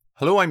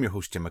Hello, I'm your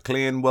host Jim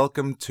McLean.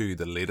 Welcome to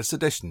the latest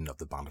edition of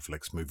the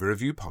Omniplex Movie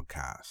Review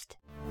Podcast.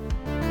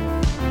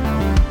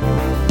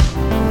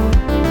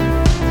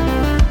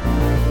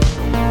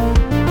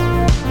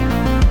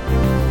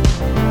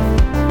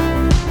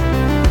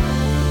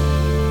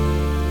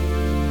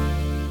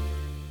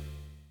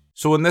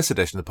 So in this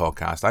edition of the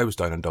podcast, I was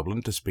down in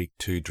Dublin to speak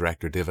to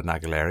director David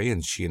Naglieri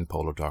and Shane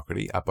Paul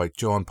O'Doherty about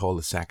John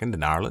Paul II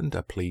in Ireland,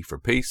 A Plea for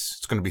Peace.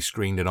 It's going to be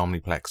screened in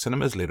Omniplex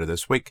Cinemas later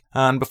this week.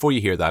 And before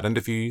you hear that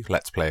interview,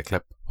 let's play a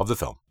clip of the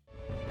film.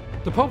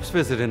 The Pope's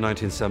visit in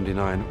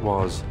 1979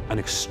 was an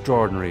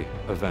extraordinary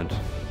event.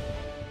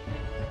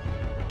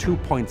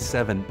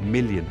 2.7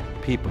 million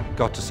people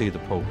got to see the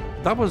Pope.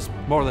 That was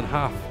more than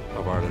half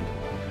of Ireland.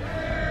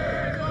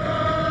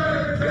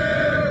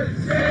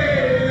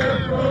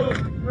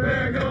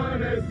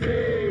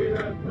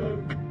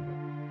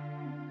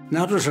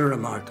 That was a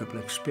remarkable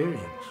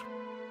experience.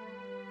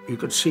 You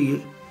could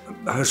see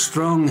how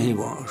strong he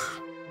was.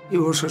 He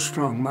was a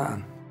strong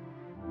man.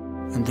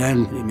 And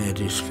then he made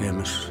his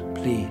famous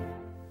plea.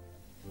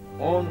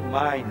 On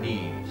my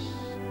knees,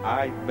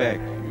 I beg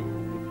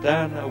you to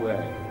turn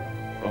away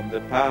from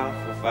the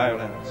path of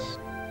violence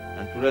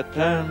and to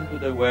return to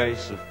the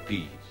ways of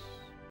peace.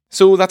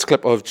 So that's a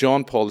clip of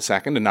John Paul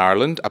II in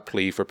Ireland, A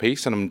Plea for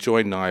Peace, and I'm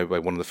joined now by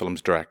one of the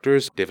film's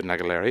directors, David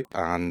Naglieri,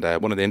 and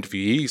one of the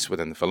interviewees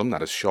within the film,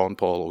 that is Shane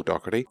Paul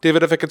O'Doherty.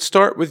 David, if I could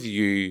start with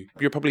you,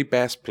 you're probably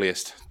best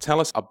placed. Tell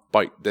us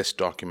about this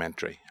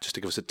documentary, just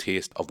to give us a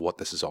taste of what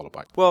this is all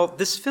about. Well,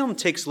 this film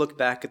takes a look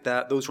back at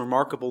those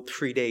remarkable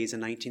 3 days in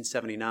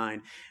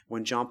 1979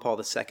 when John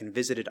Paul II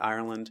visited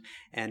Ireland,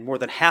 and more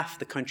than half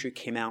the country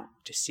came out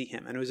to see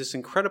him. And it was this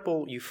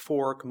incredible,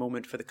 euphoric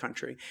moment for the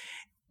country.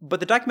 But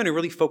the documentary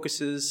really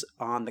focuses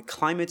on the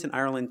climate in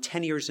Ireland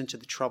 10 years into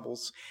the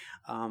Troubles,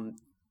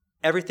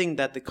 everything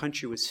that the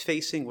country was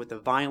facing with the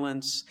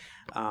violence,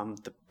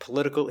 the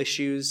political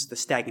issues, the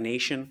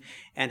stagnation,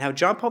 and how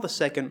John Paul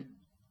II,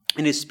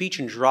 in his speech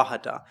in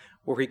Drogheda,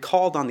 where he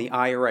called on the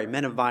IRA,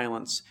 men of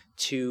violence,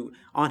 to,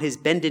 on his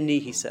bended knee,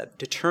 he said,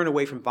 to turn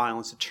away from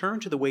violence, to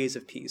turn to the ways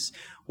of peace.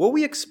 What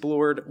we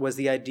explored was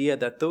the idea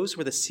that those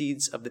were the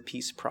seeds of the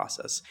peace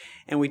process.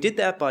 And we did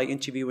that by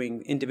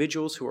interviewing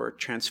individuals who were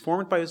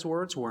transformed by his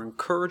words, who were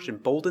encouraged and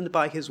emboldened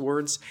by his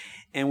words.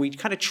 And we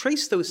kind of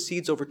traced those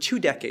seeds over 2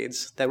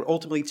 decades that would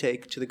ultimately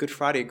take to the Good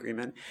Friday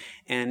Agreement.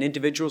 And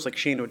individuals like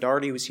Shane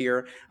O'Doherty, who's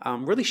here,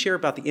 really share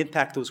about the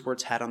impact those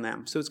words had on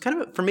them. So it's kind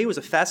of, for me, it was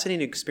a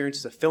fascinating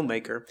experience as a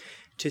filmmaker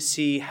to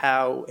see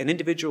how an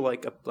individual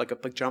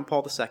like John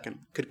Paul II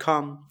could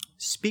come,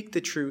 speak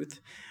the truth,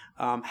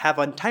 have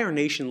an entire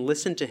nation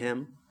listen to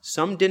him.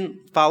 Some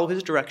didn't follow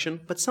his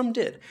direction, but some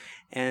did.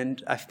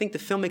 And I think the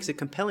film makes a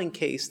compelling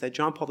case that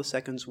John Paul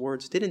II's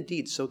words did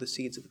indeed sow the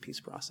seeds of the peace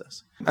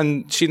process.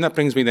 And Shane, that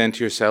brings me then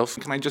to yourself.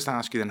 Can I just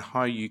ask you then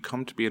how you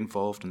come to be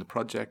involved in the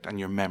project and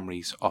your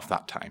memories of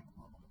that time?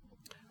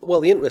 Well,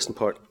 the interesting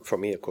part for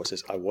me, of course,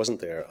 is I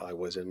wasn't there. I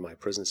was in my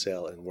prison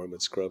cell in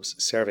Wormwood Scrubs,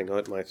 serving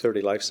out my 30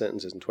 life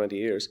sentences in 20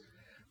 years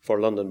for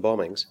London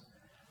bombings.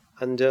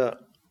 And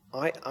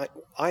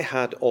I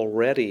had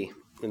already,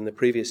 in the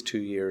previous 2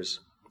 years,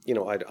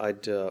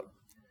 I'd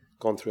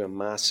gone through a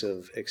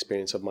massive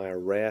experience of my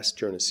arrest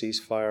during a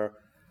ceasefire,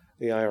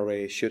 the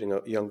IRA shooting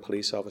a young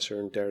police officer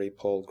in Derry,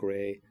 Paul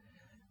Gray,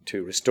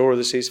 to restore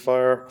the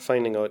ceasefire,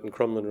 finding out in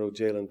Crumlin Road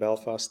Jail in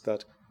Belfast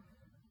that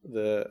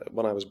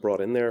when I was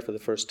brought in there for the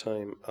first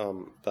time,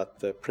 that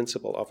the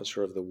principal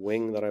officer of the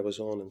wing that I was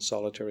on in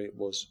solitary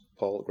was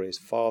Paul Gray's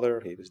father.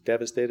 He was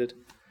devastated.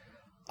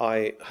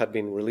 I had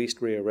been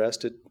released,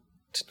 rearrested,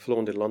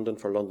 flown to London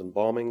for London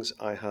bombings.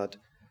 I had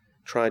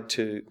tried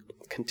to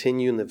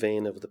continue in the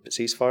vein of the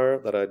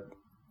ceasefire that I'd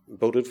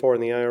voted for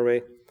in the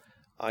IRA.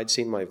 I'd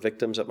seen my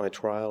victims at my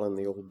trial in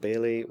the Old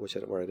Bailey,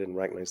 where I didn't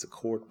recognise the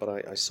court, but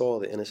I saw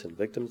the innocent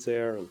victims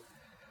there. And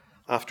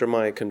after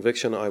my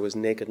conviction, I was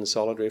naked and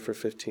solitary for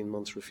 15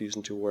 months,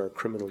 refusing to wear a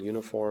criminal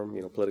uniform,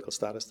 political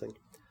status thing.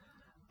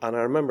 And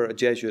I remember a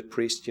Jesuit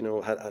priest,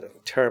 had a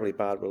terribly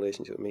bad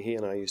relationship with me. He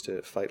and I used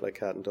to fight like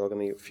cat and dog,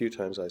 and a few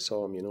times I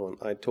saw him, and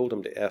I told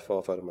him to F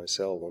off out of my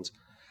cell once.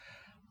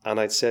 And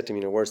I'd said to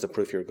him, where's the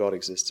proof your God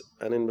exists?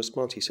 And in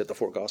response, he said the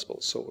 4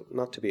 Gospels. So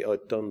not to be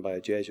outdone by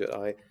a Jesuit,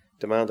 I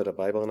demanded a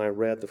Bible, and I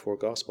read the 4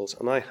 Gospels.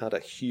 And I had a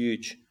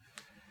huge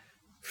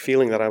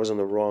feeling that I was on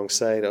the wrong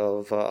side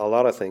of a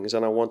lot of things,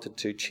 and I wanted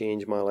to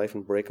change my life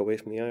and break away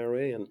from the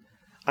IRA. And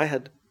I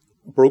had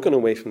broken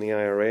away from the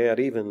IRA.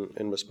 I'd even,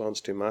 in response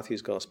to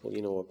Matthew's Gospel,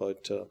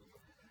 about,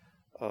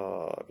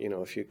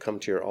 if you come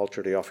to your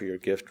altar to offer your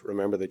gift,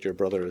 remember that your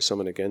brother has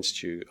something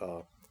against you.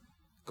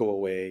 Go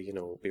away,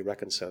 be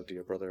reconciled to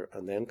your brother,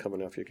 and then come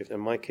and offer your gift. In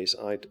my case,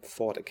 I'd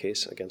fought a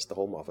case against the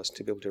Home Office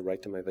to be able to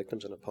write to my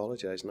victims and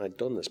apologise, and I'd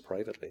done this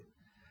privately.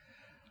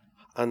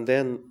 And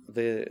then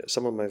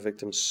some of my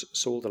victims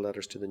sold the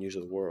letters to the News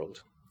of the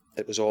World.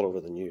 It was all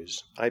over the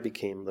news. I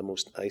became the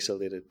most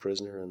isolated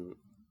prisoner in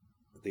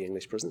the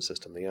English prison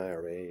system. The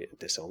IRA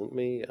disowned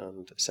me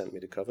and sent me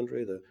to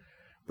Coventry. The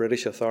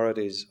British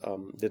authorities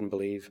didn't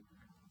believe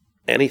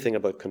anything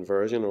about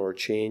conversion or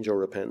change or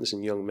repentance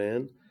in young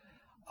men.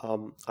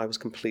 I was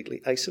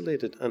completely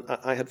isolated. And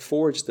I had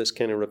forged this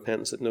kind of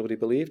repentance that nobody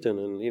believed in.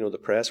 And, the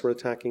press were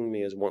attacking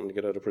me as wanting to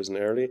get out of prison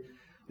early.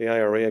 The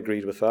IRA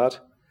agreed with that.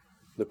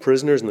 The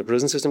prisoners in the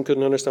prison system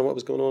couldn't understand what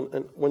was going on.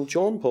 And when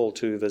John Paul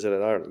II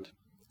visited Ireland,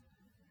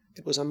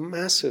 it was a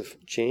massive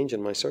change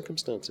in my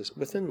circumstances.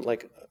 Within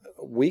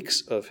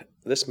weeks of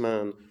this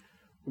man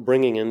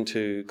bringing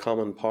into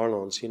common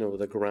parlance,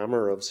 the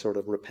grammar of sort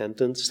of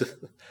repentance,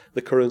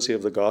 the currency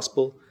of the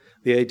gospel,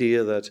 the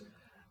idea that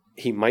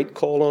he might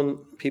call on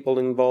people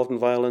involved in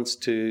violence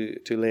to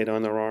lay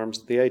down their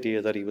arms, the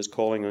idea that he was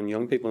calling on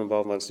young people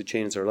involved in violence to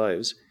change their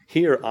lives.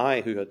 Here,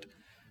 I, who had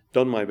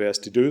done my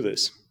best to do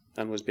this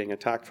and was being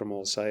attacked from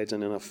all sides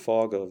and in a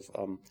fog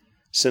of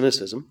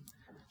cynicism,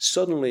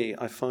 suddenly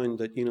I found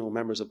that,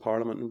 members of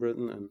Parliament in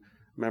Britain and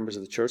members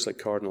of the church like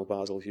Cardinal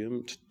Basil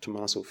Hume,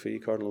 Tommaso Fee,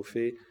 Cardinal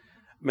Fee,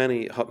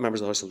 many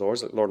members of the House of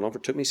Lords like Lord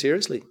Longford took me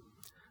seriously.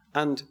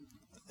 And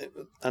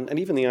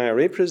even the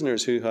IRA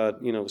prisoners who had,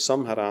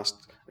 some had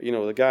asked,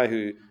 the guy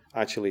who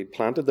actually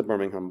planted the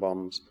Birmingham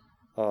bombs,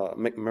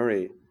 Mick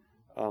Murray,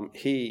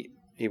 he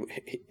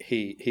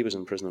was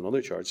in prison on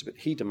other charges, but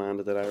he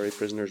demanded that IRA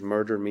prisoners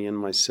murder me in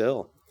my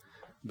cell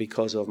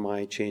because of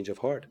my change of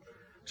heart.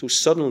 So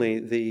suddenly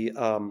the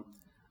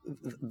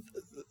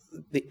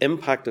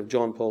impact of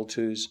John Paul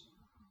II's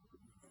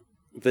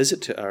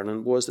visit to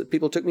Ireland was that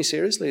people took me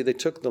seriously. They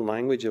took the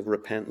language of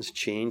repentance,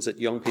 change, that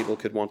young people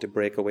could want to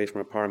break away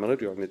from a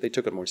paramilitary organization. They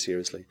took it more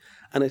seriously.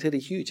 And it had a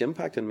huge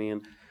impact on me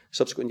in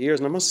subsequent years.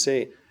 And I must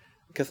say,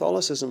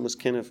 Catholicism was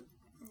kind of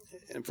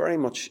very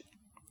much,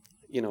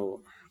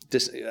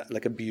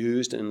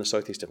 abused in the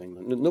southeast of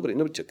England. Nobody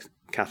took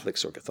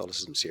Catholics or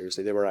Catholicism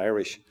seriously. They were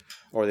Irish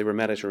or they were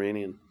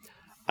Mediterranean.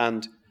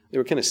 And they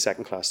were kind of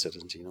second-class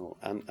citizens,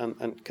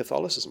 and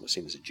Catholicism was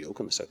seen as a joke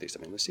in the southeast of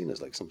England. It was seen as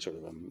like some sort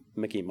of a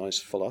Mickey Mouse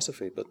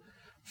philosophy. But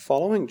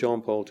following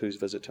John Paul II's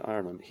visit to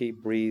Ireland, he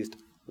breathed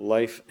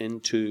life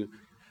into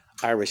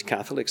Irish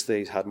Catholics.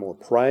 They had more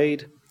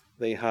pride.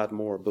 They had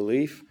more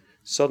belief.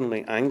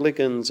 Suddenly,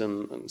 Anglicans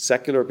and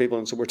secular people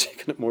and so were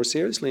taking it more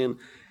seriously. And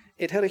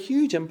it had a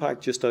huge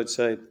impact just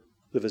outside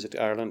the visit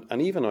to Ireland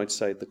and even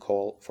outside the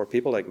call for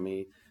people like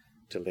me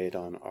to lay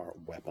down our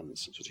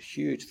weapons. It was a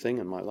huge thing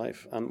in my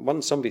life. And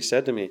when somebody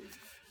said to me,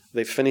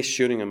 they finished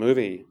shooting a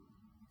movie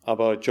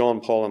about John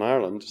Paul in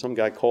Ireland, some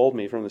guy called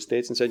me from the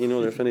States and said,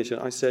 they're finished.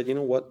 I said, you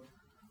know what?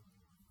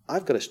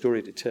 I've got a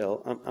story to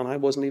tell. And I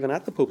wasn't even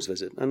at the Pope's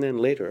visit. And then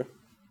later,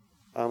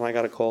 I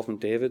got a call from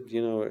David,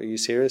 are you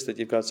serious that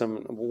you've got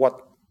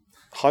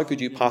how could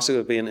you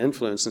possibly be an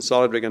influence in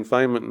solitary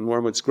confinement in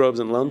Wormwood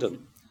Scrubs in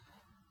London?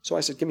 So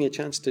I said, give me a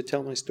chance to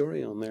tell my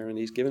story on there. And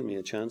he's given me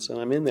a chance and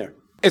I'm in there.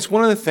 It's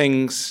one of the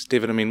things,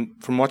 David,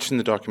 from watching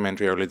the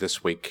documentary earlier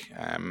this week,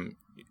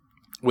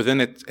 within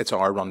its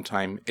hour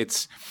runtime,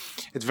 it's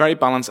very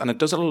balanced and it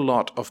does a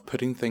lot of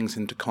putting things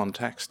into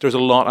context. There's a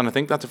lot, and I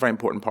think that's a very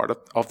important part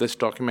of this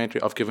documentary,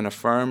 of giving a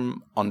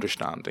firm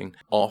understanding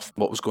of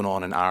what was going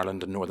on in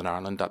Ireland and Northern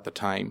Ireland at the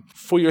time.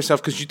 For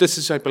yourself, because this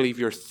is, I believe,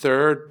 your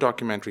third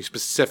documentary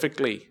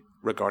specifically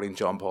regarding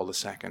John Paul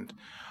II.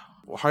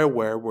 How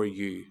aware were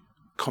you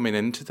coming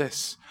into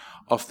this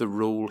of the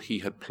role he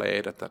had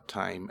played at that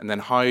time? And then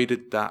how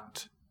did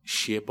that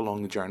shape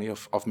along the journey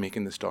of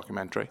making this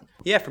documentary?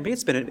 Yeah, for me,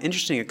 it's been an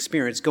interesting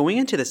experience. Going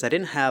into this, I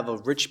didn't have a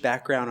rich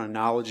background or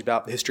knowledge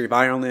about the history of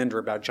Ireland or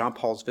about John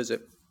Paul's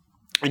visit.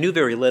 I knew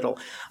very little.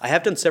 I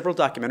have done several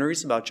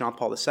documentaries about John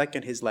Paul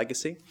II, his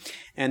legacy.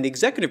 And the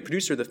executive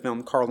producer of the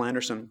film, Carl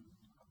Anderson,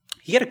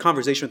 he had a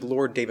conversation with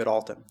Lord David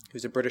Alton,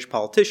 who's a British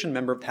politician,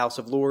 member of the House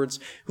of Lords,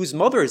 whose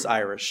mother is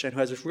Irish and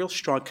who has a real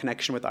strong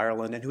connection with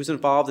Ireland and who's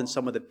involved in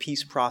some of the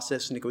peace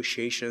process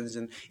negotiations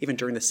and even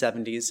during the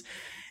 70s.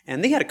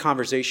 And they had a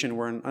conversation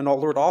where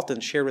Lord Alton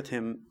shared with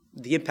him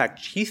the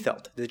impact he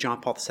felt that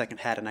John Paul II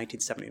had in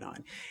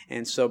 1979.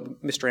 And so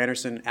Mr.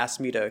 Anderson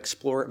asked me to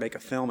explore it, make a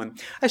film. And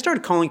I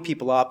started calling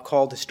people up,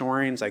 called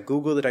historians, I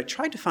Googled it, I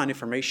tried to find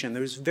information.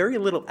 There was very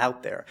little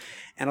out there.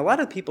 And a lot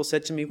of people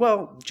said to me,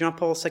 well, John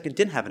Paul II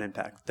didn't have an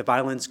impact. The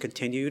violence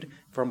continued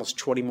for almost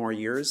 20 more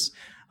years.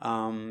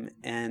 And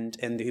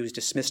he was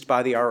dismissed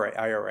by the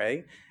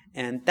IRA.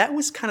 And that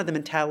was kind of the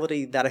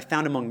mentality that I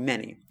found among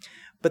many.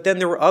 But then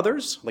there were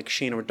others, like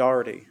Shane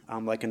O'Doherty,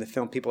 like in the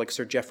film, people like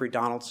Sir Geoffrey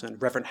Donaldson,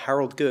 Reverend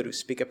Harold Good, who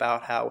speak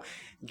about how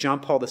John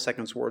Paul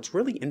II's words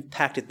really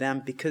impacted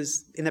them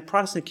because in the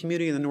Protestant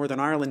community in Northern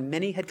Ireland,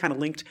 many had kind of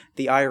linked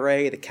the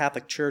IRA, the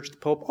Catholic Church, the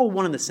Pope, all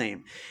one and the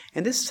same.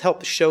 And this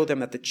helped show them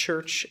that the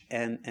Church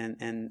and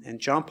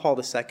John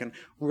Paul II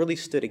really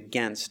stood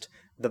against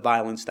the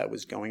violence that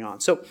was going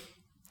on. So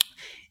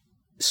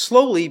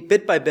slowly,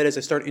 bit by bit, as I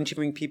started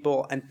interviewing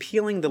people and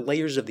peeling the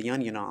layers of the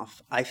onion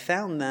off, I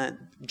found that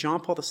John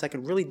Paul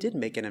II really did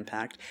make an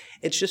impact.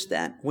 It's just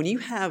that when you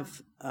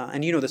have,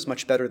 and you know this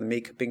much better than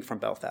me being from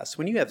Belfast,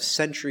 when you have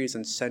centuries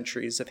and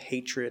centuries of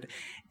hatred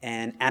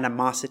and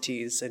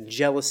animosities and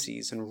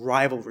jealousies and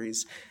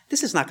rivalries,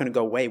 this is not going to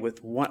go away with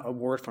a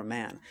word from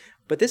man.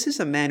 But this is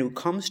a man who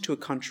comes to a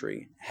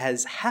country,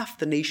 has half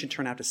the nation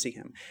turn out to see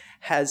him,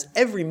 has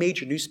every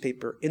major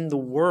newspaper in the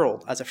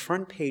world as a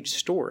front page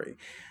story.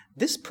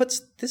 this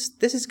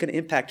is going to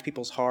impact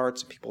people's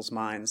hearts and people's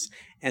minds.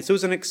 And so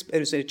it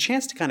was a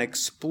chance to kind of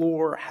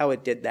explore how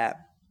it did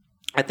that.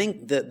 I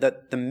think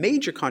the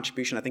major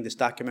contribution I think this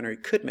documentary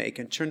could make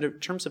in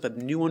terms of a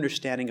new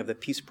understanding of the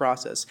peace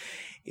process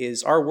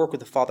is our work with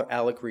the Father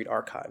Alec Reid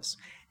archives.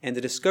 And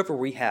the discovery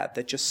we had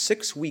that just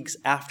 6 weeks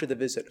after the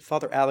visit,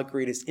 Father Alec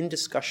Reid is in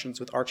discussions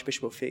with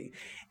Archbishop O'Fee.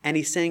 And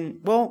he's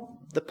saying, well,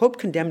 the Pope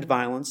condemned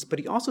violence, but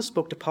he also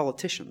spoke to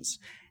politicians.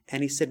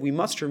 And he said, we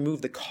must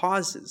remove the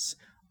causes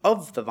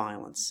of the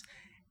violence.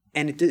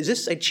 And is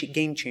this a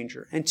game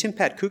changer? And Tim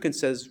Pat Coogan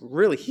says,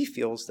 really, he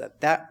feels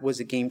that was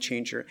a game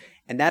changer,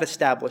 and that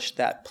established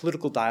that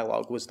political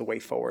dialogue was the way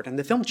forward. And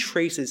the film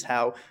traces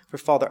how, for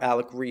Father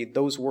Alec Reid,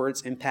 those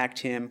words impact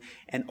him,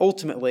 and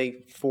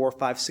ultimately, 4,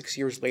 5, 6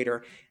 years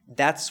later,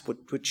 that's what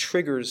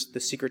triggers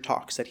the secret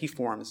talks that he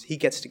forms. He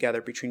gets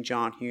together between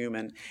John Hume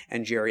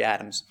and Jerry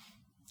Adams.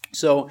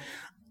 So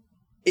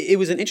it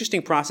was an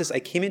interesting process. I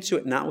came into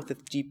it not with a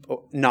deep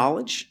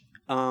knowledge,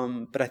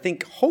 but I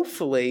think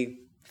hopefully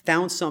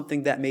found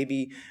something that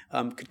maybe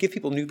could give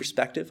people new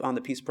perspective on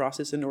the peace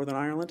process in Northern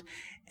Ireland.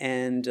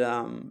 And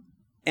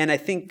I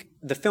think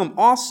the film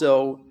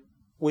also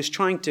was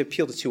trying to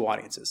appeal to two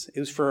audiences. It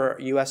was for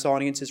U.S.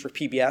 audiences, for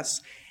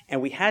PBS,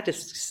 and we had to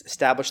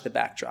establish the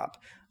backdrop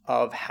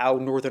of how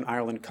Northern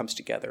Ireland comes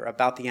together,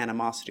 about the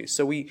animosities.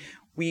 So we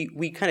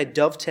kind of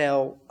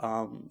dovetail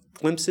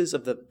glimpses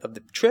of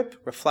the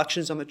trip,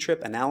 reflections on the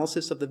trip,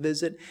 analysis of the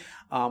visit,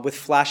 with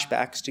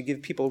flashbacks to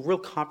give people a real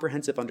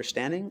comprehensive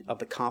understanding of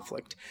the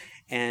conflict.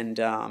 And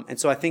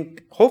so I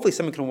think hopefully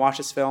someone can watch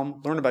this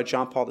film, learn about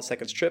John Paul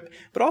II's trip,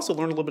 but also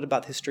learn a little bit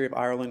about the history of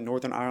Ireland,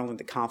 Northern Ireland,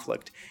 the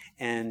conflict,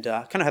 and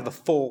kind of have a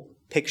full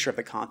picture of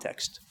the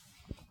context.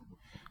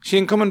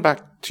 Shane, coming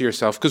back to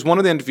yourself, because one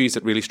of the interviews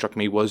that really struck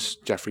me was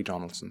Jeffrey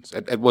Donaldson's.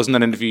 It wasn't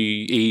an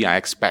interviewee I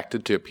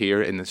expected to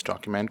appear in this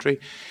documentary.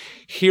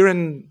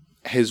 Hearing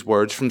his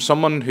words from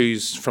someone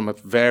who's from a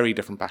very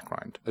different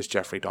background as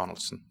Jeffrey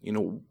Donaldson,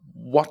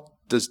 what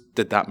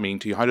did that mean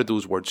to you? How did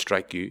those words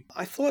strike you?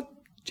 I thought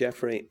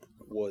Jeffrey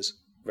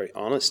was very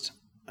honest,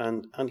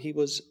 and he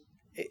was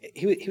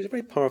a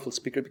very powerful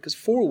speaker, because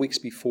 4 weeks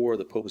before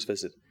the Pope's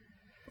visit,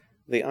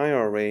 the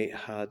IRA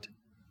had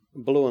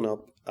blown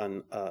up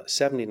an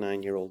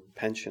 79-year-old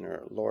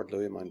pensioner, Lord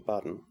Louis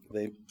Mountbatten.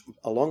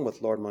 Along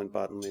with Lord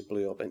Mountbatten, they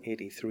blew up an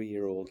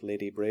 83-year-old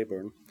Lady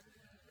Brabourne,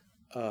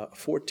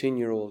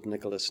 14-year-old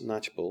Nicholas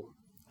Knatchbull,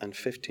 and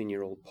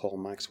 15-year-old Paul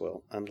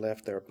Maxwell, and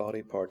left their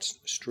body parts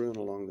strewn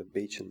along the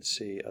beach and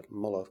sea at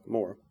Mullaugh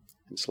Moor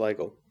in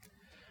Sligo.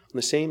 On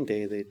the same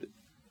day, they'd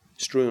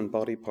strewn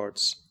body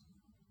parts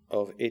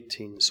of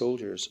 18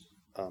 soldiers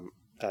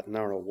at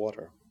Narrow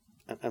Water,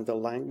 and the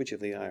language of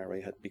the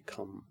IRA had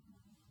become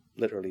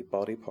literally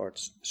body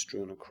parts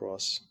strewn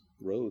across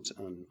roads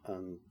and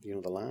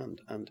the land.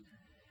 And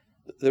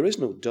there is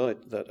no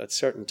doubt that at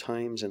certain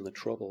times in the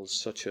Troubles,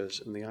 such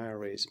as in the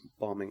IRA's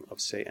bombing of,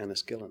 say,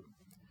 Enniskillen,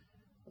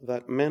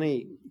 that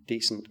many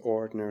decent,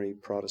 ordinary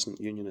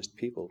Protestant Unionist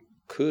people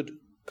could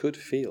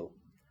feel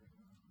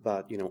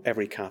that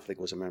every Catholic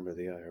was a member of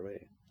the IRA,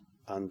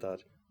 and that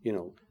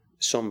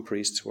some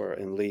priests were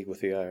in league with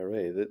the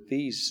IRA. That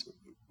these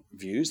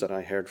views that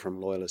I heard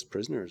from loyalist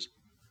prisoners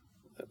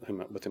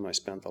with whom I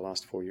spent the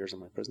last 4 years of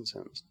my prison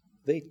sentence,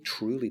 they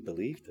truly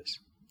believed this.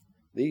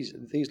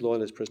 These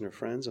loyalist prisoner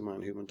friends of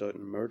mine who went out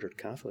and murdered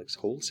Catholics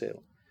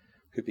wholesale,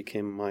 who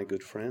became my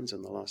good friends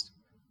in the last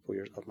 4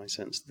 years of my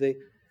sentence,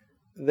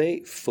 they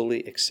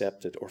fully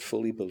accepted or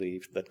fully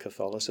believed that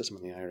Catholicism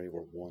and the IRA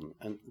were one.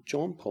 And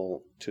John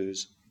Paul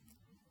II's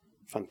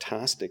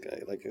fantastic,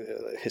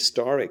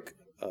 historic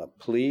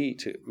plea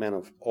to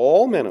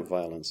all men of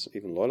violence,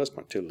 even loyalists,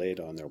 to lay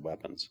down their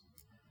weapons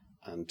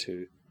and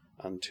to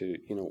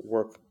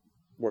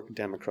work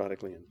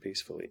democratically and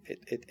peacefully.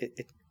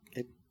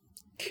 It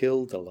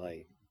killed the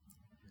lie.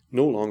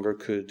 No longer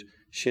could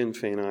Sinn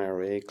Féin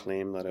IRA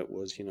claim that it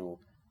was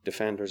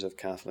defenders of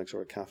Catholics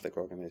or a Catholic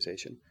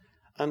organization.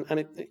 And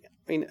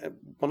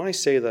when I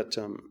say that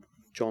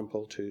John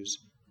Paul II's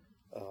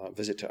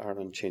visit to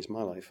Ireland changed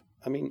my life,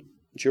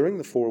 during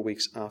the 4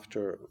 weeks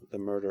after the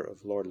murder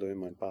of Lord Louis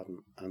Mountbatten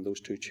and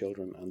those two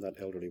children and that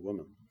elderly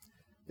woman,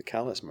 the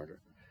Callis murder,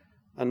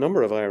 a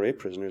number of IRA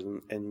prisoners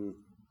in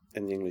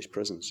the English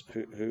prisons,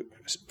 who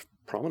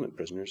prominent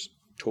prisoners,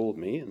 told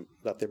me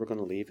that they were going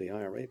to leave the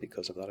IRA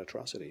because of that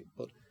atrocity.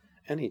 But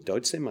any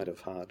doubts they might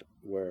have had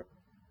were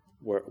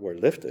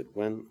lifted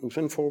when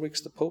within 4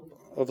 weeks the Pope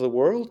of the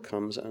world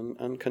comes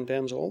and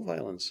condemns all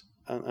violence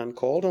and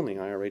called on the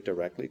IRA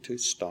directly to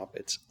stop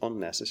its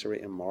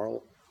unnecessary,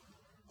 immoral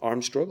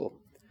armed struggle.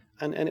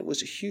 And it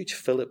was a huge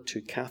fillip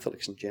to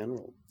Catholics in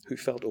general, who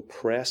felt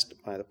oppressed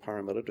by the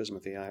paramilitarism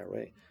of the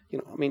IRA.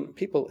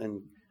 People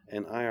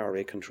in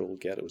IRA-controlled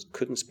ghettos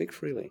couldn't speak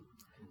freely.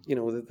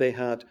 That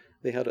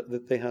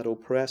they had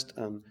oppressed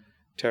and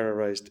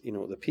terrorized,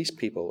 the peace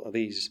people of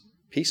these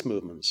peace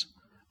movements,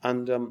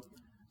 and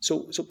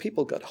so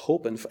people got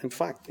hope. And in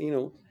fact,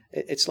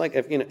 it's like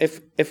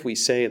if we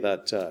say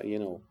that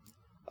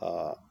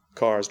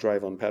cars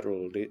drive on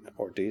petrol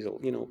or diesel,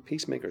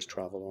 peacemakers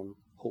travel on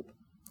hope.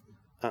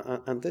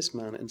 And this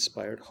man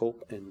inspired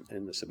hope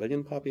in the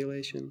civilian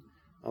population,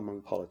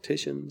 among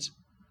politicians,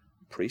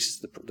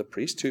 priests, the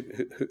priests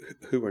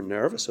who were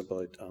nervous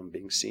about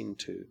being seen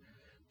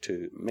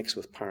to mix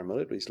with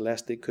paramilitaries,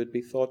 lest they could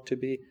be thought to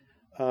be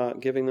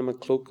giving them a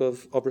cloak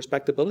of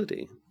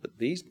respectability. But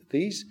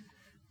these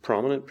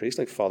prominent priests,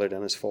 like Father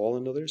Dennis Fall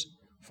and others,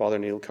 Father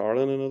Neil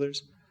Carlin and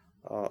others,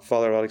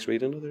 Father Alex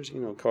Reid and others,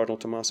 Cardinal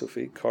Tommaso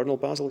Fee, Cardinal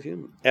Basil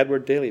Hume,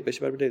 Edward Daly,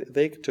 Bishop Edward Daly,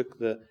 they took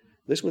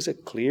this was a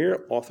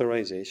clear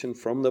authorization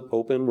from the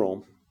Pope in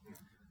Rome.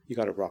 You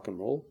got to rock and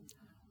roll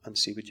and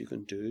see what you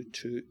can do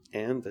to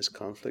end this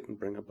conflict and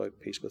bring about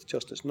peace with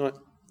justice. Now,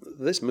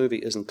 this movie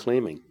isn't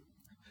claiming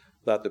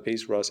that the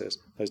peace process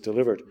has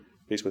delivered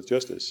peace with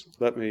justice.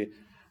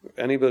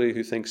 Anybody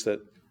who thinks that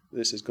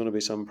this is going to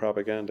be some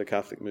propaganda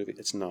Catholic movie,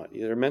 it's not.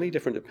 There are many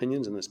different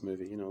opinions in this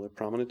movie. There are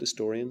prominent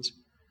historians,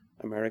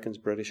 Americans,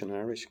 British and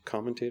Irish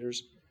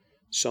commentators.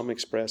 Some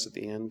express at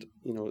the end,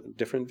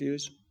 different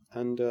views.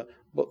 And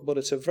but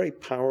it's a very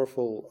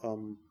powerful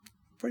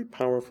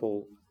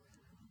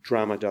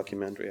drama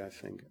documentary, I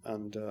think.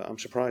 And I'm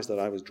surprised that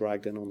I was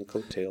dragged in on the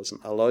coattails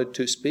and allowed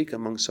to speak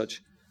among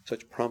such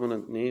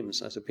prominent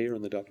names as appear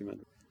in the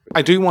documentary.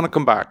 I do want to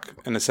come back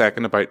in a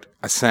second about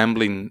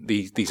assembling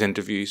these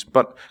interviews,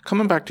 but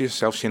coming back to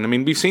yourself, Shane, I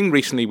mean, we've seen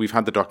recently, we've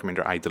had the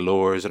documentary I,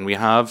 Dolores, and we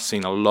have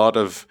seen a lot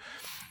of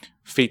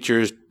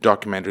features,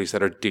 documentaries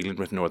that are dealing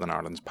with Northern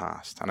Ireland's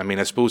past. And I mean,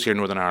 I suppose here in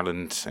Northern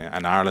Ireland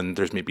and Ireland,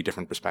 there's maybe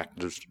different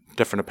perspectives,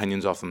 different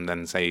opinions of them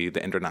than, say,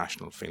 the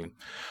international feeling.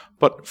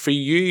 But for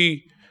you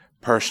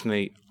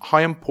personally, how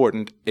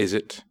important is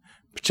it,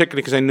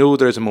 particularly because I know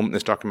there's a moment in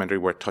this documentary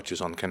where it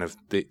touches on kind of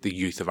the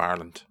youth of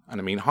Ireland.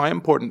 And I mean, how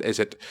important is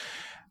it?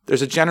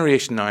 There's a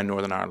generation now in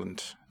Northern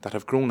Ireland that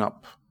have grown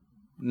up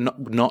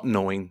not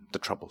knowing the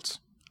Troubles.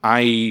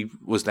 I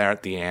was there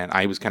at the end.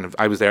 I was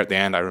there at the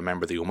end. I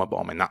remember the Omagh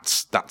bombing.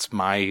 That's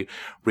my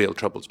real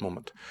Troubles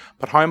moment.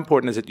 But how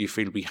important is it you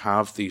feel we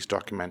have these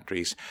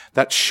documentaries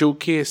that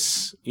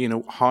showcase,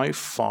 how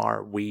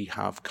far we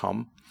have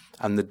come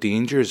and the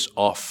dangers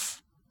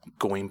of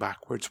going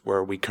backwards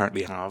where we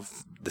currently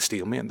have the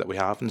stalemate that we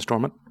have in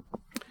Stormont?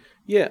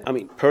 Yeah, I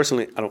mean,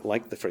 personally, I don't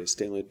like the phrase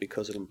stalemate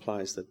because it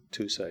implies that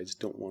two sides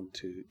don't want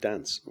to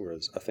dance,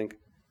 whereas I think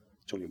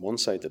it's only one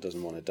side that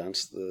doesn't want to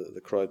dance,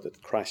 the crowd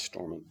that crashed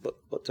Stormont. But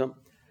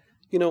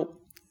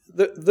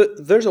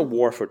there's a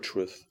war for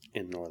truth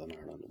in Northern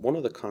Ireland. One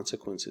of the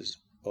consequences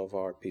of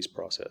our peace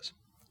process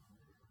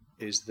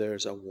is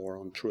there's a war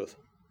on truth.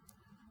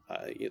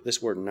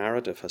 This word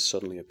narrative has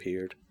suddenly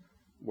appeared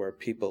where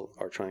people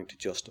are trying to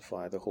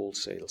justify the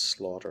wholesale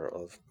slaughter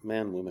of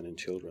men, women and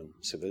children,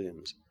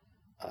 civilians,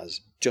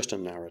 as just a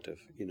narrative,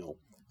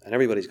 and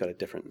everybody's got a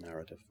different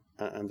narrative.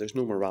 And there's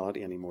no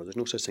morality anymore. There's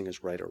no such thing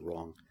as right or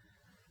wrong.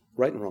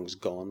 Right and wrong is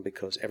gone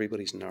because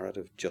everybody's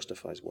narrative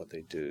justifies what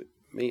they do.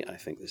 I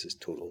think this is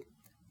total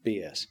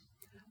BS.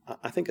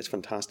 I think it's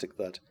fantastic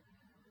that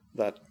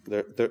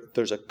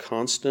there's a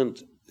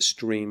constant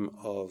stream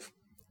of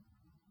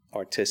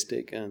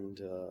artistic and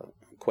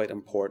quite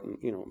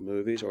important,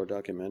 movies or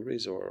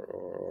documentaries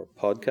or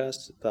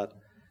podcasts that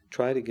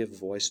try to give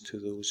voice to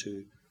those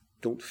who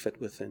don't fit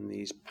within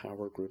these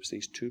power groups,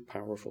 these two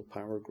powerful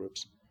power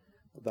groups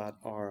that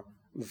are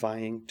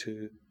vying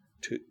to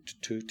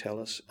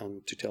tell us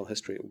and to tell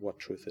history what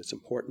truth is. It's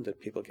important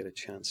that people get a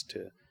chance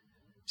to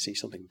see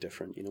something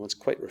different. It's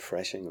quite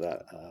refreshing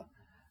that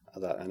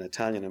an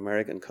Italian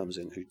American comes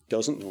in who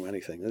doesn't know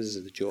anything. This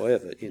is the joy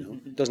of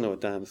it, doesn't know a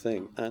damn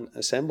thing, and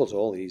assembles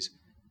all these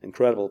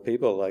incredible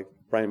people like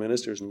prime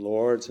ministers and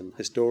lords and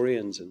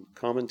historians and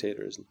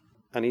commentators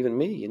and even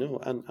me,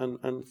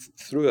 and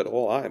through it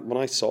all, when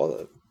I saw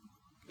that,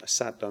 I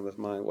sat down with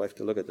my wife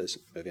to look at this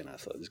movie, and I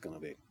thought this is going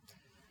to be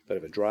a bit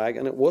of a drag,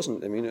 and it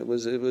wasn't. I mean, it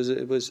was.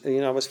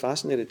 I was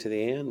fascinated to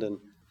the end, and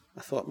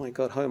I thought, my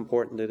God, how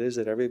important it is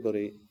that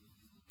everybody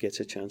gets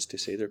a chance to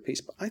say their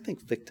piece. But I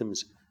think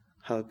victims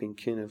have been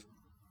kind of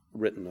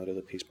written out of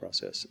the peace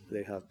process.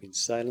 They have been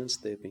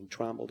silenced. They've been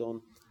trampled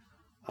on,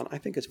 and I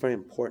think it's very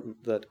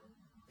important that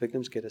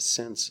victims get a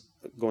sense,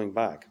 going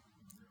back,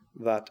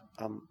 that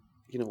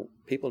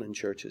people in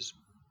churches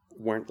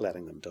weren't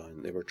letting them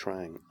down. They were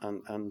trying,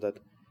 and that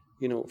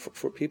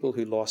for people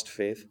who lost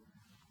faith,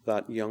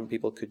 that young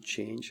people could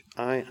change.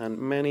 I and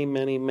many,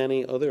 many,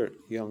 many other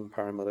young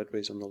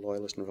paramilitaries on the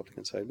Loyalist and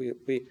Republican side.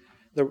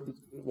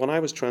 When I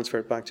was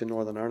transferred back to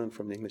Northern Ireland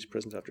from the English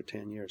prisons after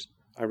 10 years,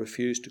 I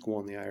refused to go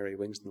on the IRA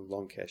wings in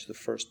Long Kesh, the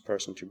first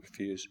person to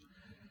refuse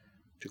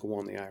to go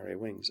on the IRA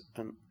wings.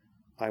 And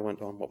I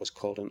went on what was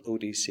called an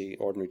ODC,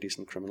 Ordinary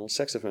Decent Criminal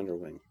Sex Offender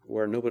Wing,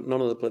 where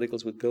none of the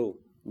politicals would go.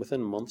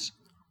 Within months,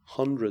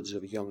 hundreds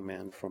of young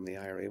men from the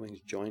IRA wings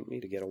joined me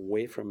to get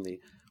away from the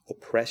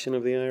oppression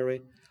of the IRA.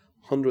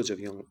 Hundreds of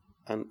young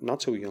and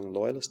not so young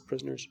Loyalist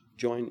prisoners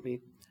joined me.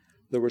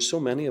 There were so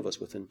many of us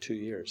within 2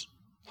 years,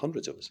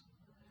 hundreds of us,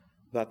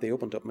 that they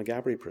opened up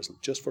McGabbery prison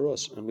just for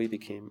us, and we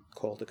became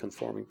called the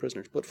conforming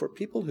prisoners. But for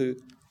people who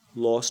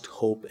lost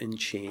hope in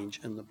change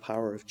and the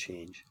power of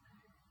change,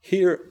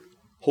 here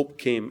hope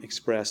came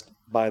expressed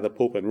by the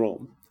Pope in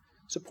Rome,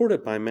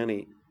 supported by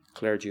many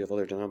clergy of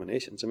other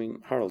denominations. I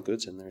mean, Harold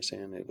Good's in there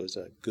saying it was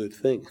a good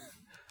thing.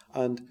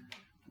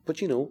 But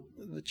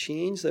the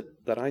change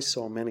that I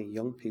saw many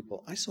young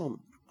people, I saw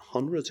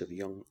hundreds of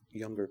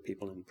younger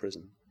people in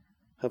prison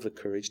have the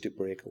courage to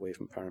break away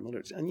from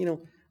paramilitaries. And,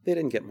 they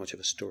didn't get much of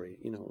a story.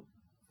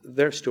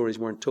 Their stories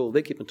weren't told.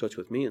 They keep in touch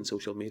with me on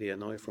social media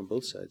now from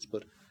both sides.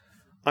 But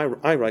I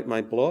write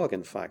my blog,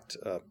 in fact,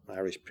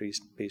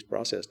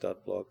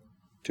 irishpeaceprocess.blog,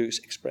 to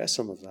express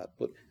some of that.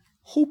 But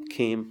hope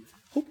came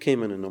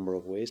in a number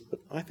of ways. But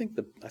I think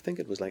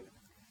it was like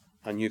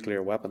a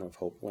nuclear weapon of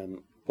hope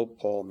when Pope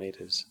Paul made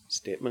his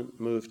statement,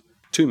 moved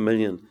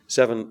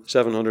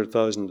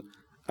 2,700,000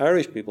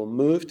 Irish people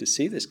moved to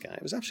see this guy.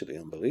 It was absolutely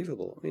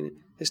unbelievable. I mean,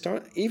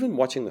 even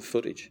watching the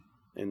footage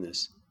in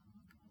this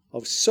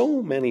of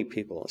so many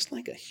people, it's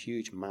like a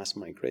huge mass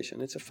migration.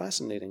 It's a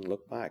fascinating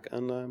look back,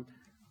 and I'm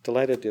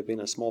delighted to have been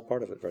a small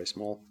part of it, very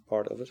small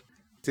part of it.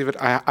 David,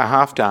 I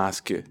have to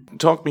ask you,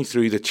 talk me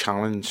through the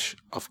challenge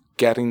of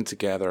getting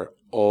together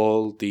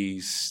all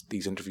these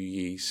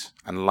interviewees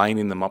and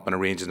lining them up and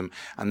arranging them,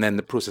 and then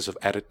the process of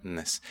editing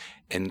this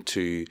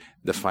into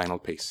the final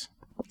piece.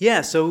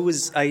 Yeah, so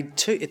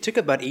it took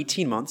about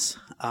 18 months.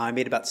 I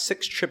made about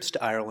 6 trips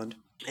to Ireland,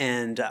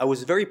 and I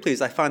was very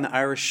pleased. I find the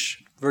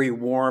Irish very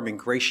warm,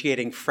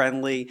 ingratiating,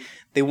 friendly.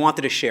 They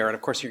wanted to share, and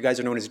of course, you guys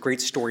are known as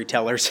great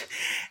storytellers.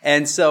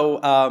 And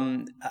so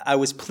I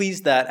was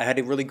pleased that I had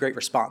a really great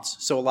response.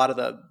 So a lot of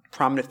the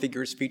prominent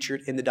figures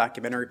featured in the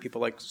documentary,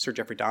 people like Sir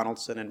Geoffrey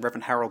Donaldson and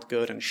Reverend Harold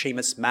Good and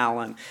Seamus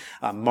Mallon,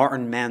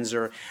 Martin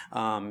Manzer,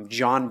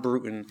 John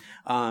Bruton,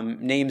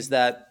 names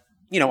that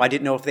I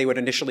didn't know if they would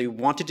initially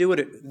want to do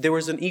it. There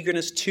was an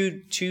eagerness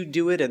to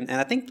do it, and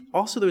I think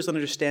also there was an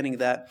understanding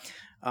that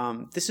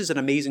this is an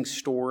amazing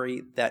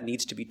story that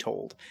needs to be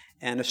told,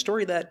 and a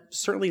story that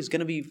certainly is going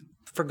to be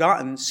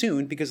forgotten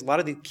soon because a lot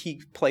of the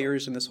key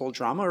players in this whole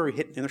drama are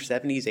hit in their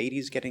 70s,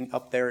 80s, getting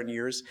up there in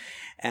years.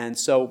 And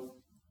so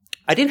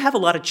I didn't have a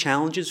lot of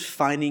challenges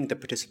finding the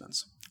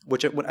participants,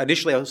 which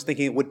initially I was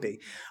thinking it would be.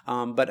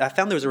 But I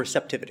found there was a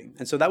receptivity.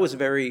 And so that was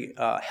very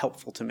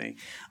helpful to me.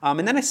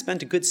 And then I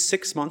spent a good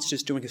 6 months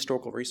just doing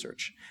historical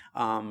research,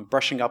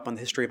 brushing up on the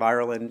history of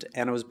Ireland.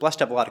 And I was blessed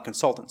to have a lot of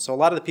consultants. So a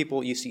lot of the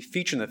people you see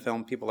featured in the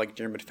film, people like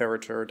Dermot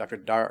Ferreter, Dr.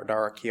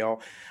 Dara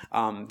Keogh,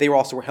 they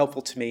were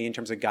helpful to me in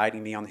terms of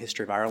guiding me on the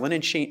history of Ireland.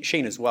 And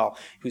Shane as well,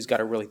 who's got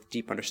a really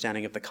deep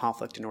understanding of the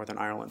conflict in Northern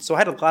Ireland. So I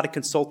had a lot of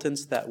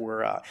consultants that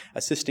were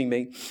assisting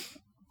me.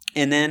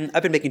 And then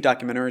I've been making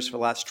documentaries for the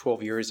last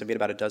 12 years. I made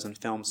about a dozen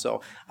films.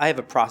 So I have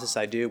a process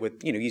I do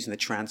with, using the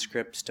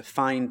transcripts to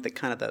find the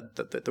kind of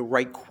the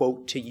right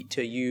quote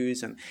to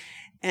use.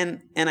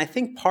 And I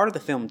think part of the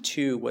film,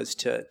 too, was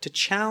to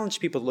challenge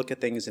people to look at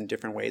things in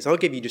different ways. I'll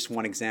give you just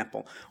one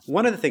example.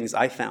 One of the things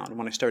I found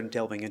when I started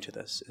delving into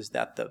this is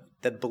that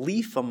the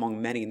belief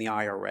among many in the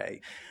IRA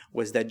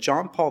was that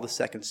John Paul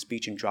II's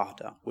speech in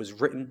Drogheda was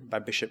written by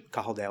Bishop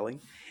Cahill,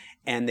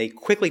 and they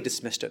quickly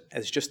dismissed it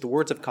as just the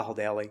words of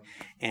Cahill,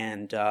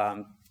 and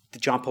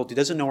John Paul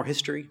doesn't know our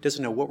history,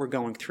 doesn't know what we're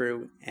going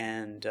through,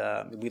 and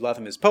we love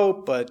him as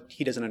Pope, but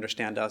he doesn't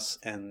understand us,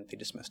 and they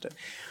dismissed it.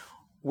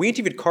 We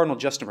interviewed Cardinal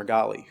Justin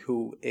Regali,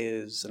 who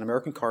is an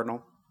American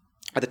cardinal.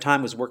 At the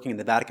time was working in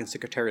the Vatican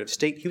Secretariat of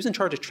State. He was in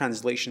charge of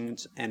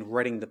translations and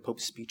writing the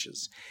Pope's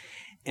speeches.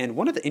 And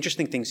one of the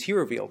interesting things he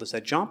revealed is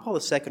that John Paul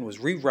II was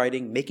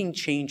rewriting, making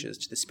changes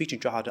to the speech in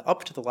Drogheda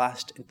up to the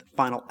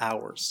final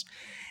hours.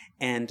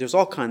 And there's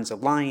all kinds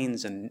of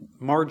lines and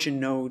margin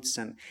notes.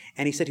 And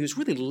he said he was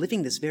really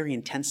living this very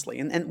intensely.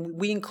 And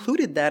we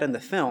included that in the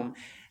film,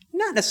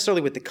 not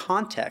necessarily with the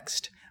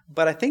context,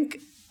 but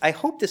I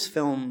hope this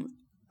film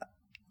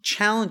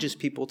challenges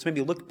people to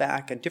maybe look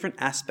back at different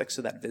aspects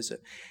of that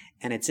visit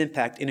and its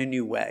impact in a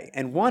new way.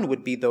 And one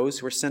would be those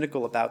who are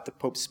cynical about the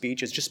Pope's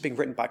speech as just being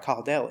written by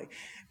Cahill,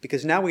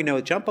 because now we know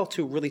that John Paul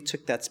II really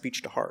took that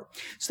speech to heart.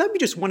 So that would be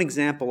just one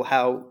example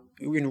how,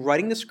 in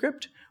writing the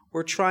script,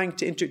 we're trying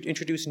to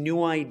introduce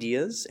new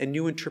ideas and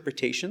new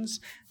interpretations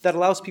that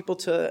allows people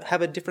to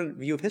have a different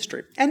view of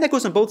history. And that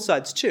goes on both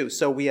sides, too.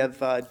 So we have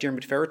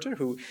Dermot Ferreter,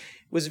 who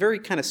was very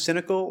kind of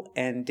cynical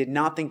and did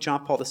not think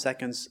John Paul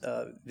II's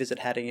visit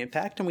had any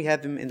impact. And we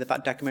have him in the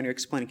documentary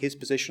explaining his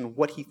position,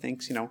 what he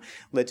thinks,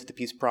 led to the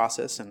peace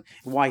process and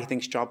why he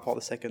thinks John Paul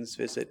II's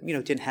visit,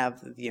 didn't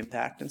have the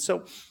impact. And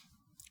so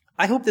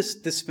I hope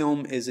this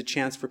film is a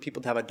chance for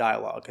people to have a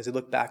dialogue as they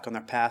look back on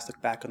their past,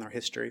 look back on their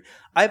history.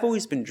 I've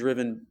always been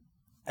driven,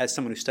 as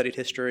someone who studied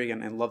history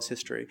and loves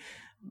history,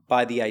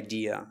 by the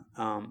idea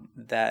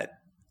that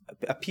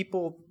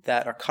people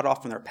that are cut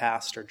off from their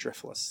past are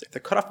driftless. If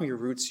they're cut off from your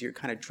roots, you're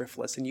kind of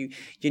driftless, and you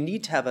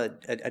need to have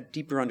a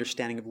deeper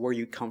understanding of where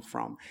you come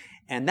from.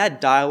 And that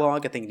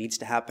dialogue, I think, needs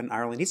to happen in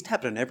Ireland. It needs to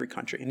happen in every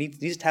country. It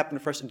needs to happen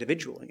for us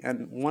individually.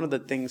 And one of the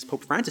things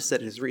Pope Francis said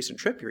in his recent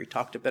trip here, he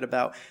talked a bit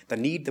about the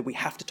need that we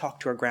have to talk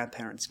to our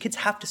grandparents. Kids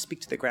have to speak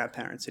to their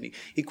grandparents. And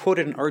he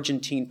quoted an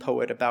Argentine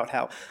poet about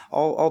how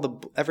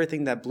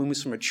everything that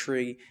blooms from a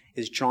tree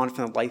is drawn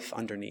from the life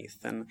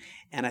underneath. And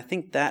I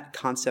think that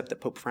concept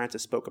that Pope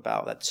Francis spoke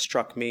about that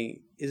struck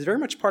me is very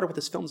much part of what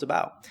this film's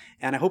about.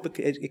 And I hope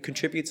it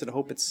contributes, and I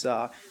hope it's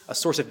a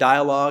source of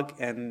dialogue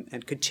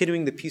and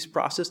continuing the peace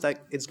process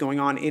that is going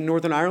on in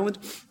Northern Ireland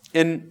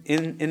and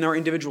in our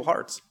individual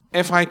hearts.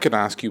 If I could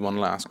ask you one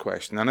last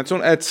question, and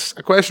it's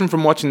a question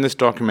from watching this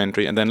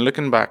documentary and then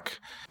looking back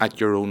at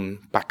your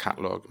own back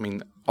catalogue. I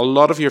mean, a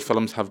lot of your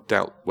films have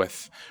dealt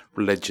with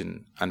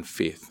religion and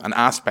faith and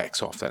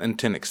aspects of that, and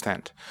to an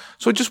extent.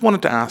 So I just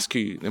wanted to ask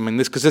you, I mean,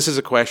 because this is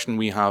a question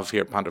we have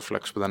here at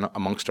Pantherflix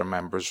amongst our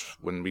members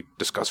when we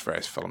discuss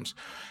various films.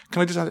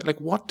 Can I just ask,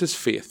 what does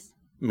faith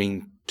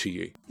mean to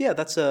you? Yeah,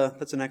 that's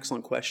an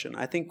excellent question.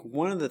 I think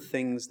one of the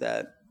things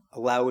that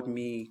allowed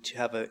me to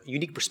have a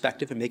unique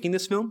perspective in making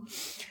this film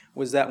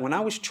was that when I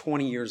was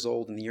 20 years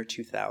old in the year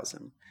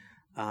 2000,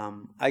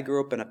 I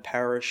grew up in a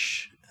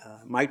parish,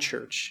 my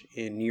church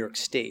in New York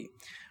State,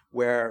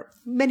 where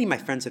many of my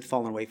friends had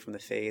fallen away from the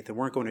faith and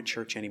weren't going to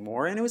church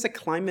anymore. And it was a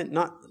climate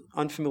not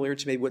unfamiliar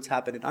to maybe what's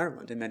happened in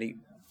Ireland in many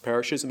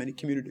parishes and many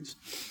communities.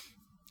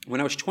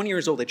 When I was 20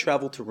 years old, I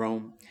traveled to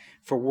Rome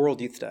for World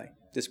Youth Day,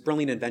 this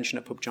brilliant invention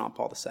of Pope John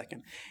Paul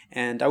II.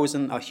 And I was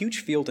in a huge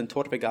field in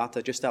Tor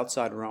Vergata, just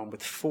outside Rome,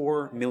 with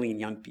 4 million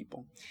young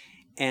people.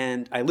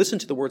 And I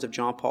listened to the words of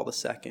John Paul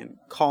II,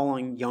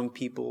 calling young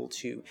people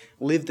to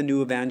live the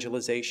new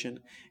evangelization,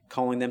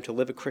 calling them to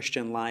live a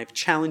Christian life,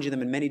 challenging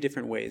them in many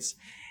different ways.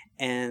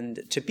 And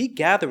to be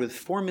gathered with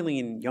 4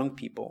 million young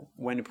people,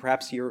 when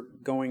perhaps you're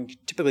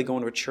typically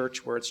going to a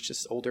church where it's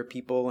just older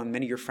people and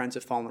many of your friends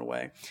have fallen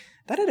away,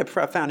 that had a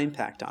profound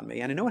impact on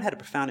me. And I know it had a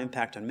profound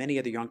impact on many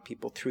other young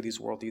people through these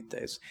World Youth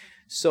Days.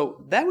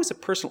 So that was a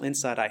personal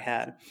insight I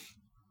had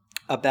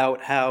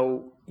about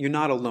how you're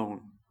not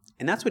alone.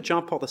 And that's what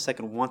John Paul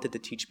II wanted to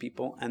teach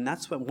people. And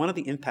that's one of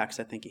the impacts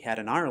I think he had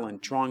in Ireland,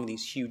 drawing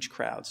these huge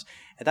crowds.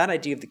 And that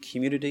idea of the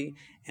community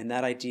and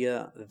that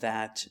idea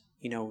that,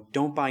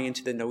 don't buy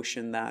into the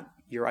notion that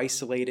you're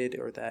isolated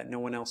or that no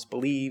one else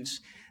believes.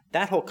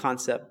 That whole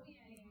concept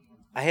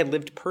I had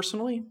lived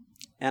personally,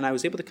 and I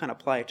was able to kind of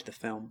apply it to the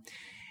film.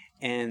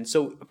 And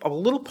so a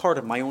little part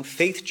of my own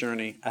faith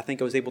journey, I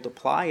think I was able to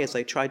apply as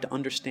I tried to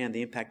understand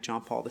the impact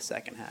John Paul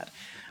II had.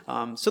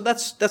 So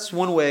that's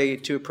one way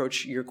to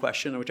approach your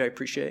question, which I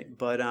appreciate.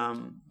 But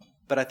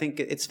I think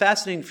it's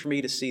fascinating for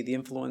me to see the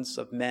influence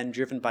of men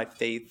driven by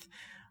faith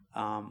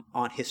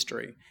on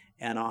history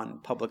and on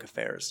public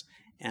affairs.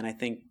 And I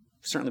think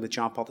certainly with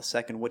John Paul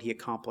II, what he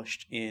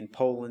accomplished in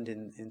Poland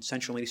and in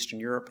Central and Eastern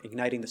Europe,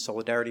 igniting the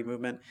Solidarity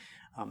movement,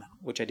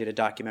 which I did a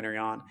documentary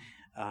on,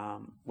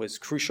 was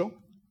crucial.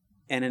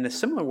 And in a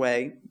similar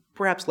way,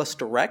 perhaps less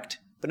direct,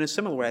 but in a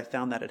similar way, I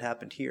found that it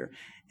happened here.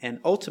 And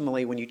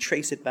ultimately, when you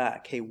trace it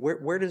back, hey,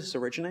 where does this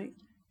originate?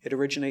 It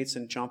originates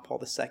in John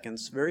Paul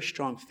II's very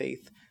strong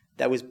faith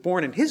that was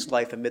born in his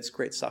life amidst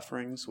great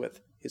sufferings,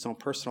 with his own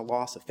personal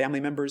loss of family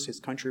members, his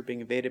country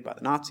being invaded by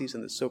the Nazis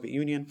and the Soviet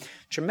Union,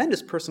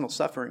 tremendous personal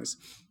sufferings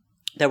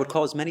that would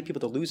cause many people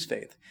to lose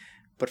faith.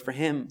 But for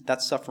him,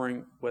 that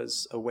suffering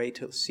was a way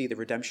to see the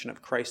redemption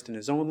of Christ in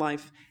his own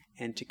life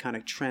and to kind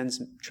of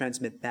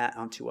transmit that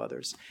onto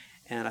others.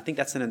 And I think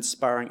that's an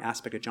inspiring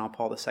aspect of John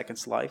Paul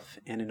II's life.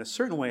 And in a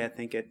certain way, I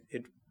think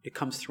it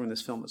comes through in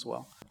this film as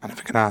well. And if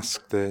I can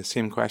ask the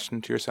same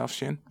question to yourself,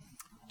 Shane?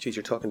 Geez,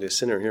 you're talking to a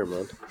sinner here,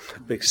 man. A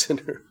big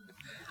sinner.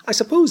 I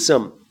suppose,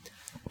 from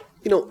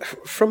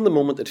the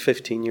moment that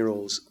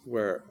 15-year-olds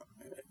were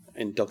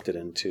inducted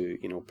into,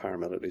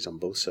 paramilitaries on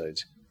both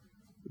sides,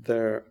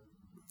 there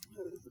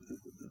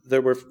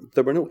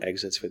were no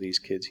exits for these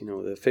kids. The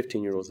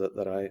 15-year-olds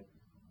that I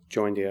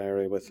joined the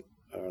IRA with,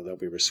 that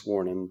we were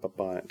sworn in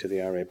to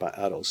the IRA by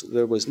adults,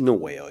 there was no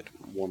way out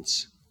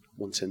once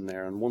in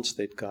there. And once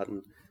they'd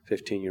gotten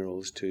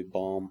 15-year-olds to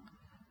bomb,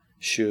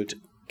 shoot,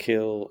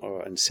 kill,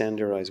 or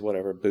incendiarize,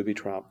 whatever, booby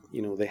trap,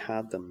 they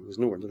had them. There was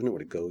nowhere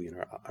to go.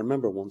 I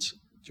remember once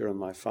during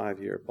my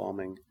 5-year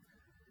bombing,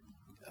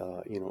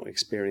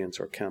 experience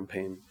or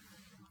campaign,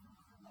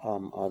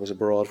 I was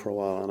abroad for a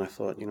while, and I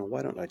thought,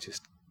 why don't I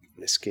just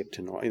escape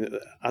to North?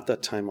 At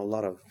that time, a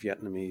lot of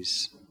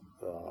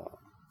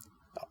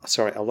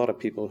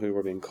people who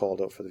were being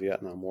called up for the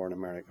Vietnam War in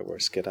America were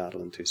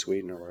skedaddling to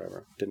Sweden or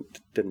wherever,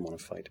 didn't want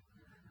to fight.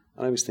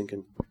 And I was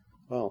thinking,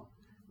 well,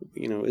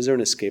 is there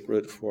an escape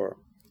route for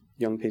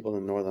young people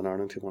in Northern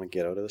Ireland who want to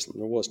get out of this? And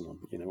there was none,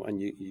 and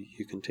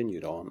you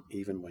continued on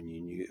even when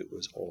you knew it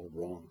was all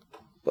wrong.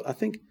 But I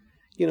think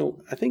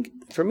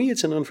for me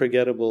it's an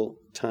unforgettable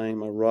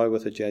time, a row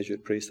with a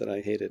Jesuit priest that I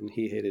hated and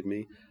he hated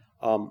me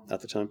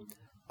at the time.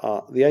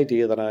 The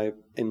idea that I,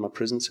 in my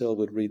prison cell,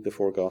 would read the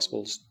 4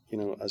 Gospels,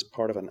 as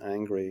part of an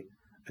angry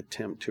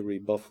attempt to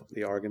rebuff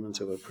the arguments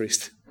of a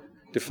priest,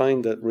 to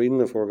find that reading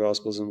the 4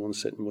 Gospels in one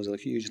sitting was a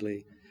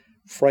hugely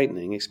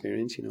frightening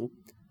experience,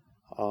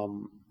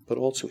 but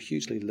also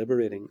hugely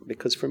liberating.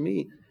 Because for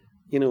me,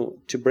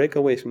 to break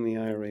away from the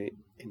IRA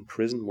in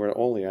prison, where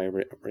all the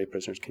IRA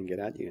prisoners can get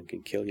at you and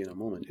can kill you in a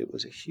moment, it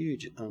was a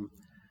huge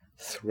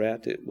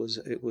threat. It was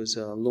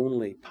a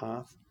lonely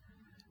path.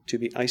 To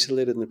be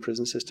isolated in the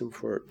prison system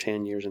for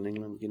 10 years in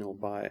England,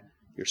 by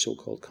your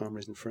so-called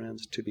comrades and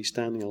friends, to be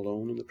standing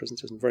alone in the prison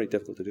system, very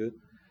difficult to do.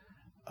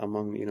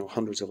 among,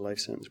 hundreds of life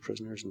sentence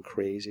prisoners and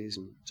crazies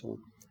and so on,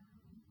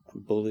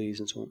 and bullies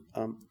and so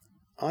on,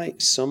 I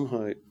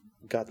somehow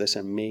got this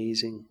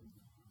amazing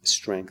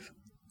strength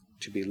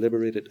to be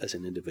liberated as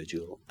an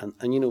individual. And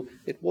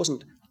it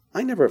wasn't,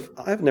 I've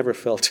never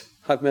felt,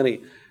 I have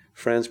many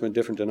friends from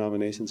different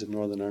denominations in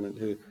Northern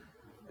Ireland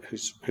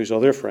whose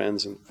other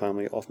friends and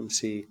family often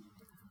see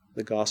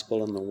the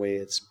gospel and the way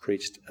it's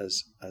preached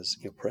as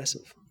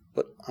oppressive.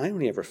 But I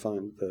only ever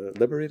found the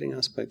liberating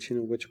aspects,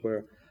 which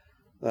were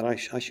that I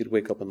should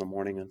wake up in the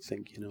morning and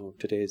think,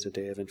 today is a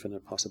day of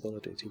infinite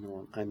possibilities,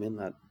 and I'm in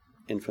that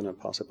infinite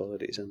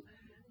possibilities. And,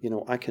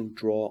 I can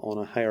draw on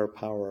a higher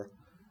power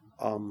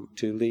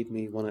to lead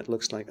me when it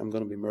looks like I'm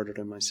going to be murdered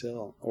in my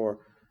cell, or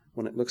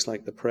when it looks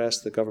like the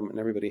press, the government, and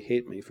everybody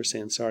hate me for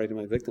saying sorry to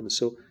my victims.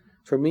 So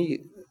for me,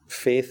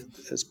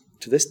 faith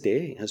to this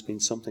day has been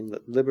something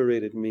that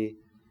liberated me.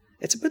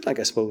 It's a bit like,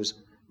 I suppose,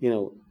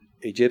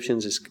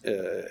 Egyptians,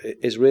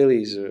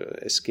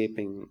 Israelis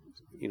escaping,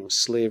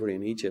 slavery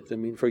in Egypt. I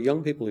mean, for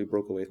young people who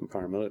broke away from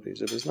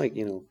paramilitaries, it was like,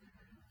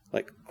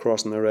 like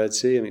crossing the Red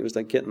Sea. I mean, it was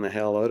like getting the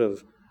hell out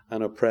of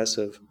an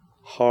oppressive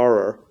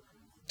horror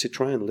to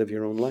try and live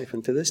your own life.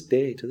 And to this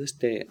day,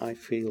 I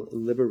feel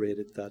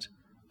liberated that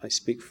I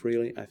speak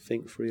freely, I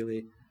think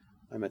freely.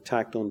 I'm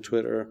attacked on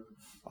Twitter.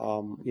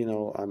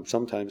 I'm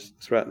sometimes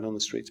threatened on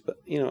the streets, but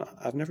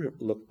I've never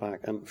looked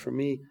back. And for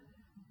me,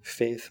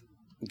 faith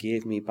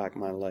gave me back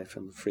my life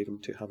and the freedom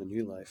to have a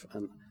new life.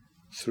 And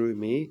through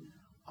me,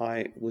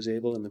 I was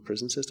able in the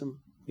prison system,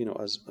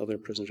 as other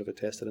prisoners have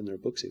attested in their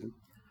books even,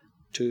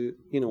 to,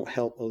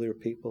 help other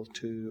people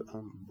to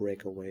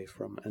break away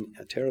from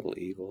a terrible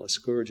evil, a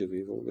scourge of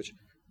evil, which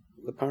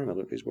the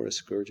paramilitaries were a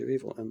scourge of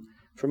evil. And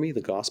for me,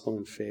 the gospel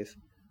and faith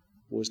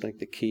was like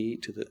the key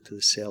to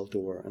the cell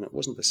door. And it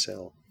wasn't the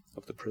cell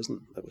of the prison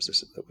that was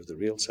the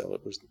real cell.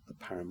 It was the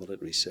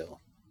paramilitary cell.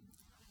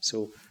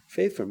 So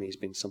faith for me has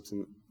been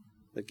something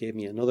that gave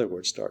me another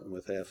word starting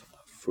with F,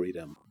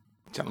 freedom.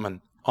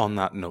 Gentlemen, on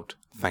that note,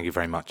 thank you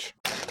very much.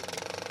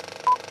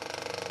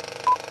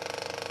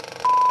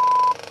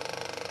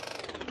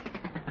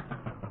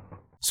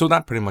 So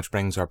that pretty much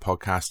brings our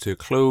podcast to a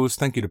close.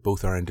 Thank you to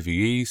both our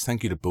interviewees.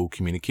 Thank you to Bow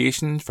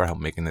Communications for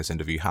helping making this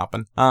interview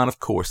happen. And of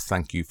course,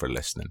 thank you for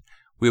listening.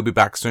 We'll be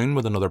back soon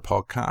with another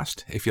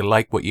podcast. If you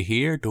like what you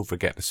hear, don't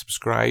forget to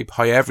subscribe,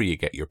 however you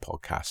get your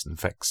podcasting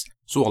fix.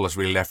 So all that's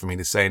really left for me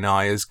to say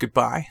now is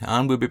goodbye,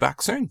 and we'll be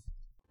back soon.